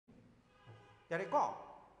yare ko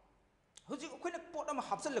hoji koina pot ama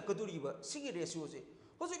hapsal lakaduriba sigi ratio se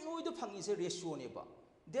hoji noi do phangi se ratio ne ba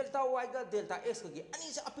delta y ga delta x ga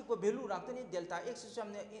ani se apik value raktani delta x is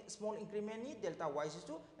amne small increment ni delta y is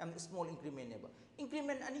to am small increment ne ba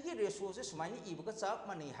increment ani gi ratio se sumaini iba ka chak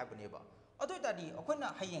mani habne ba ado tadi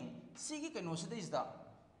akoina hayeng sigi kaino se is da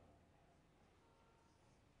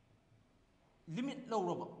limit low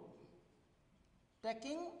roba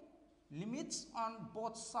taking limits on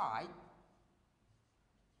both sides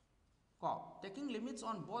taking limits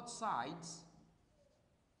on both sides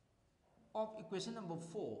of equation number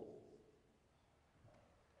 4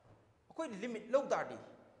 okay limit low dardi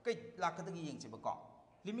kai lakadagi yeng chiba ko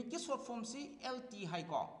limit ki short form si lt hai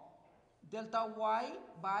ko delta y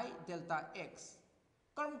by delta x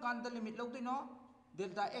karam kanda limit low dino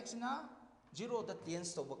delta x na 0 da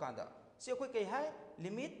tends to bakanda se koi kai hai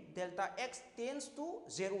limit delta x tends to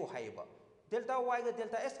 0 hai ba delta y ga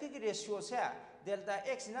delta x ki ratio se delta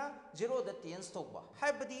x na 0 da tends to ba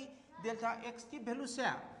hai badi delta x ki value se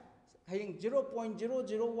haying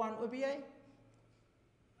 0.001 obi ai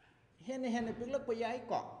hen piklak pa yai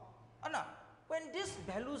ko ana when this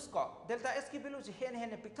values ko delta x ki values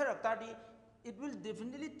hen pikthar tadi it will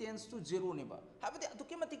definitely tends to 0 ne ba habadi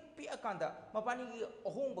automatic pi akanda mapani gi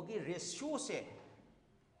ahong bagi ratio se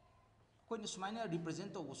koin sumaina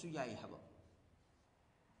represent to su yai haba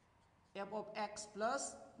f of x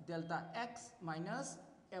plus delta x minus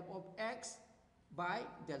f of x by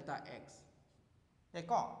delta x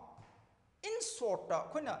eko in short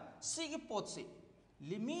koina sigi pot se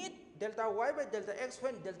limit delta y by delta x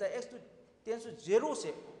when delta x to tends to 0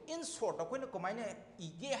 se in short koina komaina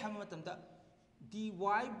ige hamatamda dy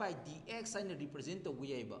by dx and represent the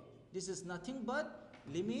way ba this is nothing but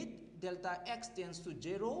limit delta x tends to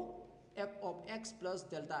 0 f of x plus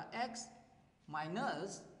delta x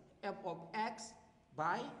minus f of x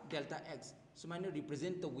by delta x so mine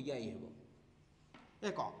represent the way ba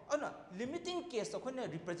eko ana limiting case koina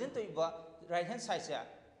represent the right hand side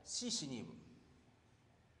se c ni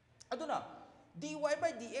aduna dy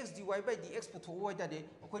by dx putho oi ta de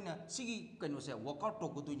koina sigi kaino se work out to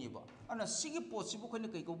gudu ni ba ana sigi possible koina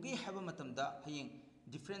kai ko gi have matam da hayeng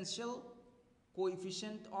differential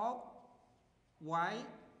coefficient of y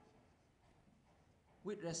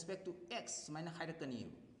with respect to x minus hairakani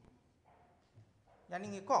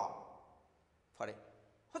yani ko fare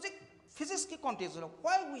hojik physics ki context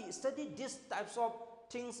why we study these types of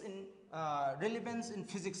things in relevance in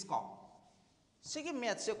physics ko sigi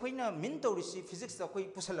maths se koina min tawrisi physics da koi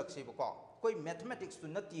pusalak se ba ko koi mathematics to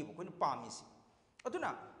nati ba koina pami si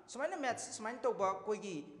aduna sumaina maths sumain tawba koi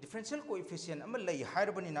gi differential coefficient ama lei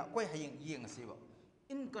hairabani na koi hayeng yeng se ba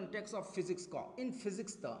in context of physics ko in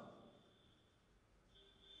physics da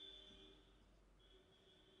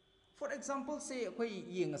for example say koi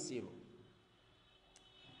yeng se ba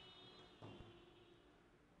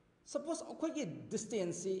suppose koi gi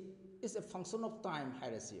distance is a function of time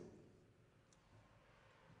hairasi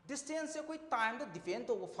distance koi time da depend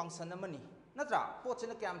to function amani natra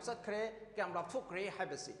pochina kam chakhre kam lapthokre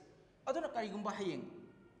habasi aduna karigumba hayeng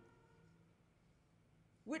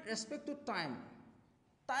with respect to time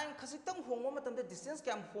khasitang hongwa matamda distance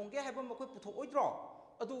kam hongge haba makoi puthok oidro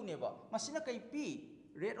adu neba masina kai pi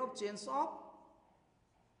rate of change of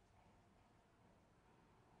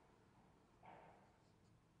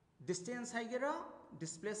distance haigera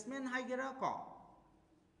displacement haigera ko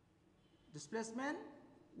displacement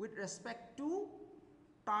with respect to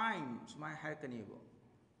time my harkanibo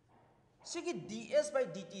sigi ds by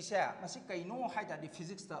dt sa masi kaino haida di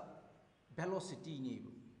physics da velocity ni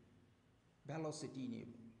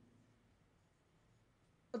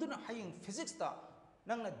aduna haying physics da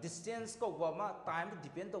nang na distance ko wa ma time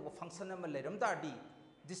depend to function ma leram da di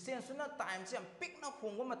distance na time se pick na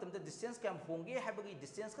hongwa matam da distance kam hongge habagi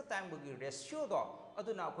distance ka time bagi ratio do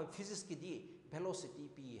aduna ko physics ki di velocity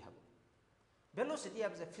pi hab velocity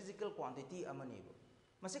is a physical quantity amani bo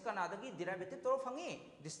masi kanadagi derivative to phangi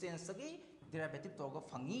distance gi derivative to ga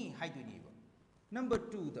phangi haiduni bo number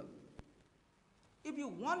 2 the if you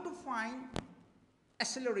want to find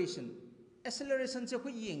acceleration se ko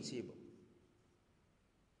yeng se bo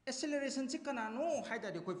acceleration se kanano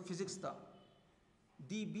haida de ko physics ta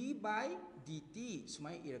dv by dt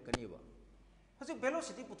sumai irakani bo hoje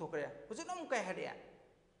velocity puthokre hoje nam kai hade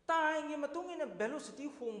time gi matung ina velocity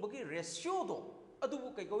hongbagi ratio do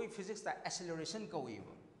adubu kai ko physics ta acceleration ko wi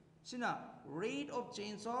sina rate of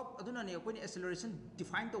change of aduna ne ko ni acceleration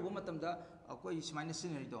define to matam da ko ismaina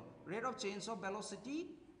scenery do rate of change of velocity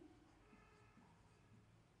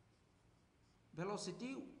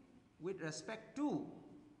with respect to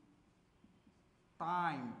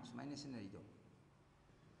time ismaina scenery do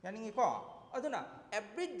yani ko aduna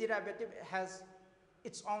every derivative has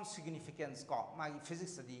its own significance ko my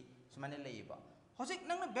physics study sumane leiba hojik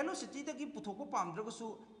nang velocity da gi puthok pam draga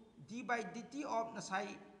su d by dt of nasai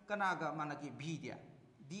kanaga manaki v dia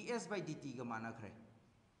ds by dt ga manakhre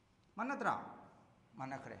manadra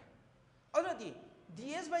manakhre already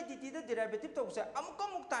ds by dt the derivative to say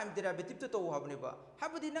amuk time derivative to habni ba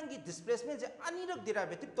habdi nangi displacement je anirak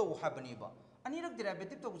derivative to habni ba anirak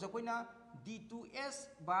derivative to koina d2s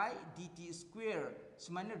by dt square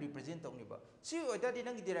sumana represent tawni ba si oida di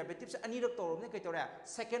nangi derivative anirak to ne kai tora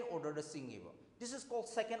second order the singi ba this is called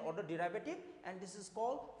second order derivative and this is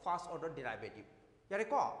called first order derivative yare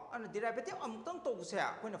ko an derivative amuk to say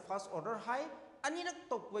koina first order high anirak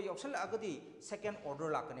tokwa option agadi second order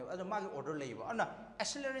lakane adu magi order leiba ana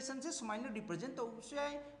acceleration je sumaina represent to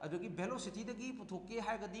say adugi velocity dagi puthoke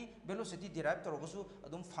hagadi velocity derive torogosu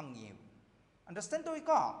adum phangi understand to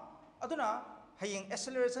ika aduna hayeng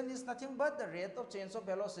acceleration is nothing but the rate of change of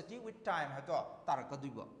velocity with time hato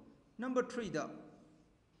tarakaduiba number 3 the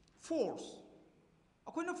force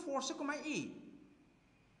akoina force ko mai e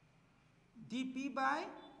dp by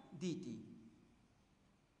dt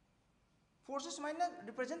forces minus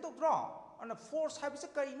represent to draw on a force have is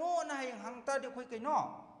a no na hayang hangta de koi no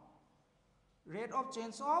rate of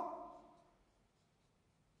change of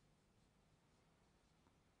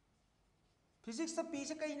physics the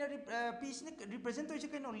piece kai na piece represent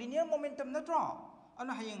to no linear momentum na draw on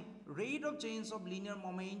hayang rate of change of linear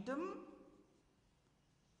momentum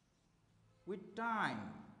with time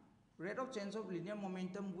rate of change of linear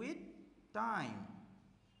momentum with time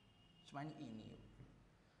smani ini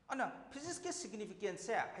ana physics ke significance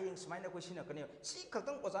se hayeng sumaina question akane si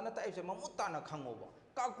khakang ozana ta ise mamuta na khangoba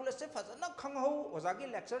calculus se fazana khangho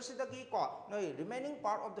ozagi lecture se dagi ko noi remaining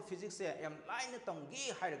part of the physics se am line tamgi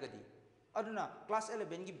hairagadi aduna class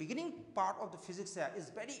 11 ki beginning part of the physics se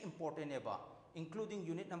is very important eba including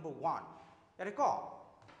unit number 1 yare ko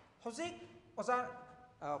hojik oza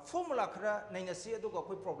formula khara naina si aduga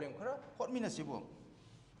koi problem khara hotmina sibu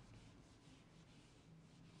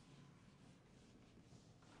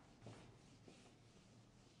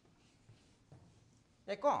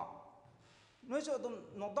eko noi so dum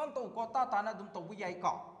nodan to ko ta na dum to bu yai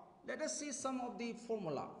ko let us see some of the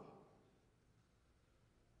formula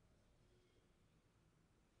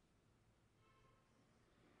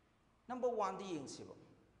number 1 di yeng sibo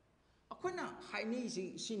akoina haini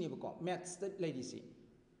si ni ko maths the lady si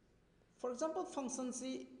for example function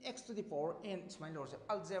c x to the power n small or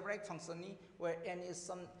algebraic function ni where n is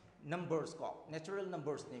some numbers ko natural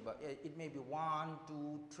numbers ni ba it may be 1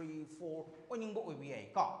 2 3 4 oning bo obi ai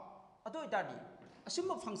ko ado itadi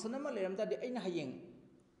asima function ma leram da aina hayeng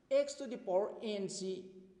x to the power n c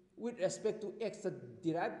with respect to x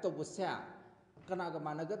derived to bosa kana ga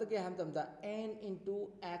managa da ke ham tam da n into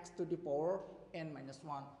x to the power n minus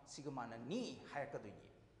 1 sigma na ni hay ka dui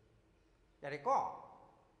yare ko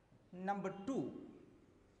number 2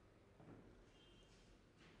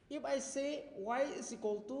 if I say y is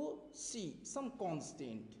equal to c, some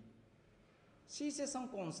constant, c is some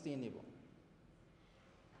constant ibo.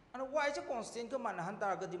 And y is a constant ko manahan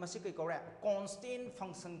taraga di masi kay kore constant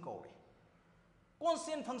function kore.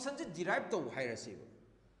 Constant function is derived to higher ibo.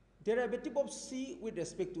 Derivative of c with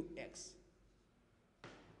respect to x.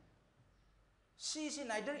 C is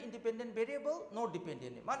neither independent variable nor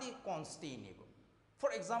dependent. Mani constant ibo.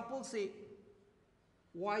 For example, say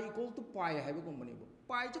y equal to pi have a company.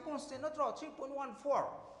 Pi is a constant not 3.14.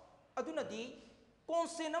 Aduna di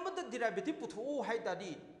constant number the derivative puthu hai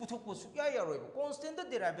tadi puthu pusu ya yaro. Constant the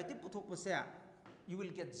derivative puthu pusa you will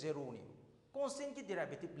get 0 ni. Constant ki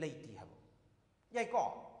derivative laiti have. Yai ko.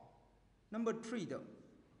 Number 3 the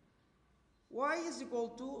y is equal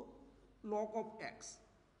to log of x.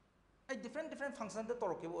 A different function the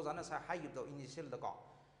toroke was on a high the initial the ko.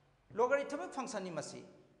 Logarithmic function ni masi.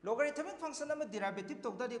 Logarithmic function number derivative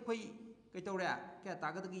to the koi kaitoria kaya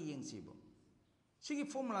tagad gi yeng sibo. Sigi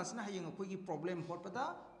formulas na hayeng koi problem hot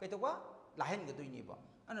pada kaitowa lahen ga ni ba.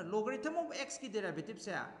 Ana logarithm of x ki derivative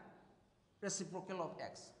sa reciprocal of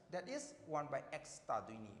x. That is 1 by x ta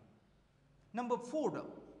ni. Number 4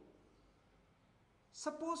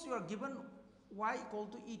 suppose you are given y equal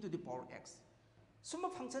to e to the power x. Suma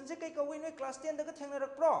function se kai ka win class 10 daga thengna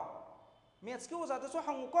rak pro. Maths ki uza to so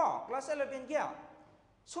hangu ko class 11 kya.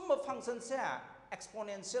 Suma function se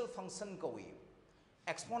exponential function kawi.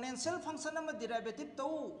 Exponential function nama derivative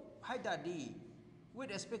to hai dadi with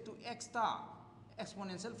respect to x ta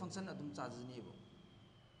exponential function adum charge ni bo.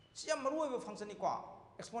 Siya maru ba function ni ko.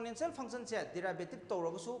 Exponential function se derivative to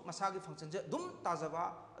ro su masagi function je dum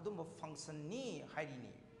tajaba adum function ni hairi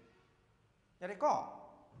ni. Yare ko.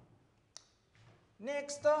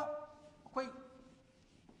 Next ꯑꯩꯈꯣꯏ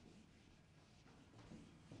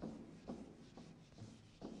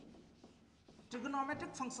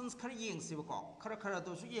trigonometric functions khara yengsibako khara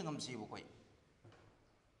dosu yengamsibu koi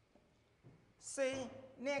say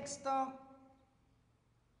next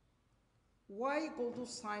y equal to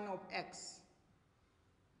sine of x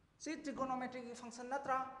see trigonometric function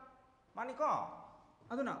natra mani ko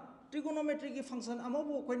aduna trigonometric function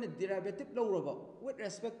amabu koina derivative lawraba with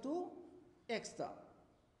respect to x ta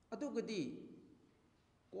adugadi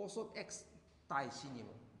cos of x tai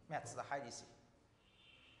sinibo maths da hairisi.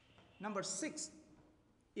 Number 6,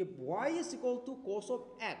 if y is equal to cos of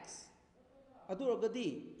x,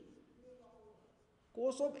 aduragadi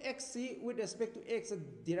cos of x with respect to x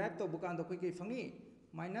derived to bukanda koi kai fangi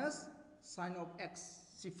minus sine of x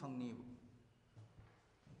si fangni.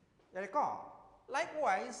 Yareko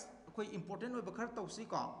likewise koi important oi bakhar tausi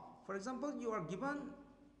ko. For example, you are given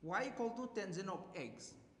y equal to tangent of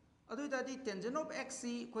x. Adu dadi tangent of x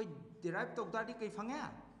si koi derived to dadi kai fangya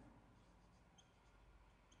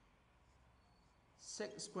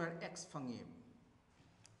sec square x fangi.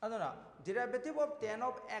 Aduna derivative of tan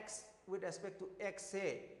of x with respect to x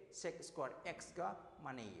say sec square x ka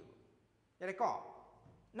mani. Yareko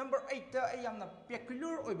number 8 ta ayamna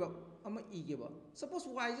peculiar oiba ama igeba. Suppose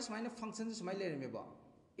y is minus function is my leremeba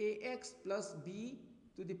ax plus b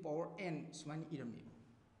to the power n smani irami.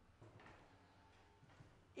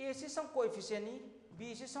 A is some coefficient ni,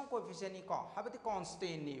 b is some coefficient ni ko habati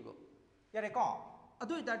constant ni bo. Yareko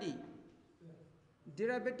adu dadi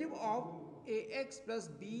derivative of ax plus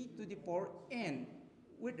b to the power n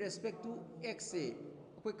with respect to x a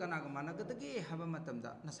akoi kanaga managadagi haba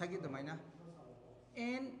matamda nasagi damaina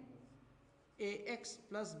n ax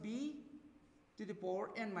plus b to the power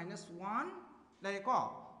n minus 1 like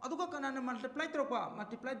aduga kanana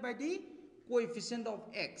multiplied by the coefficient of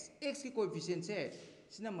x ki coefficient se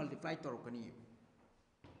sina multiply torokani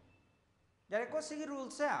yareko sigi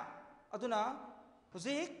rules se aduna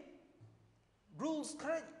hujik rules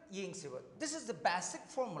khara yengsiba. This is the basic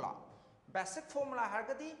formula. Basic formula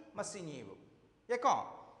hargadi masinibu. Yako.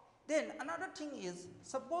 Then another thing is,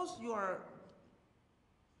 suppose you are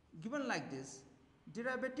given like this,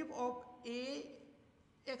 derivative of a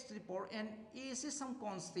x to the power n is some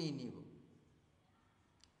constant nibu.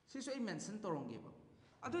 This I mention torongiba.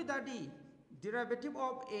 Adu dadi derivative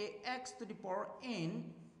of a x to the power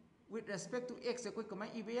n with respect to x ekoi kama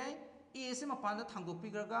ibi is mapanda thangdok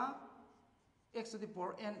pigraga x to the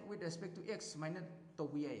power n with respect to x minus to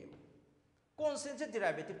be a constant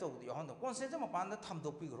derivative to the hondo constant mapanda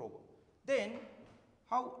thamdok pigrobo. Then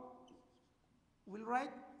how will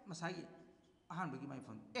write masagi ahan bagi my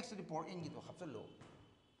phone x to the power n gito hapsalo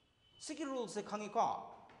siki rules se khangi ko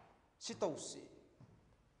sitausi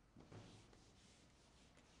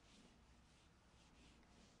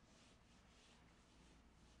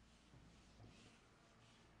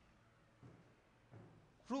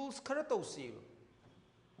rules khara tausi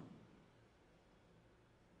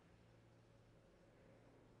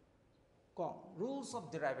ko rules of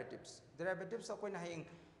derivatives akoi na hang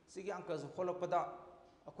sigi angka holokpada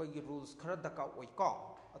akoi gi rules khara daka oi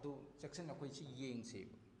ko adu section akoi si yeng se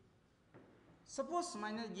suppose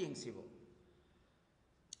minus yeng se bo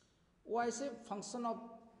y is a function of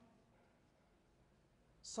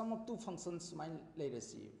sum of two functions min later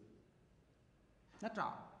see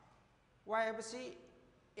natra y abc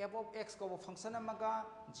f of x ko function amaga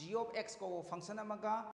g of x ko function amaga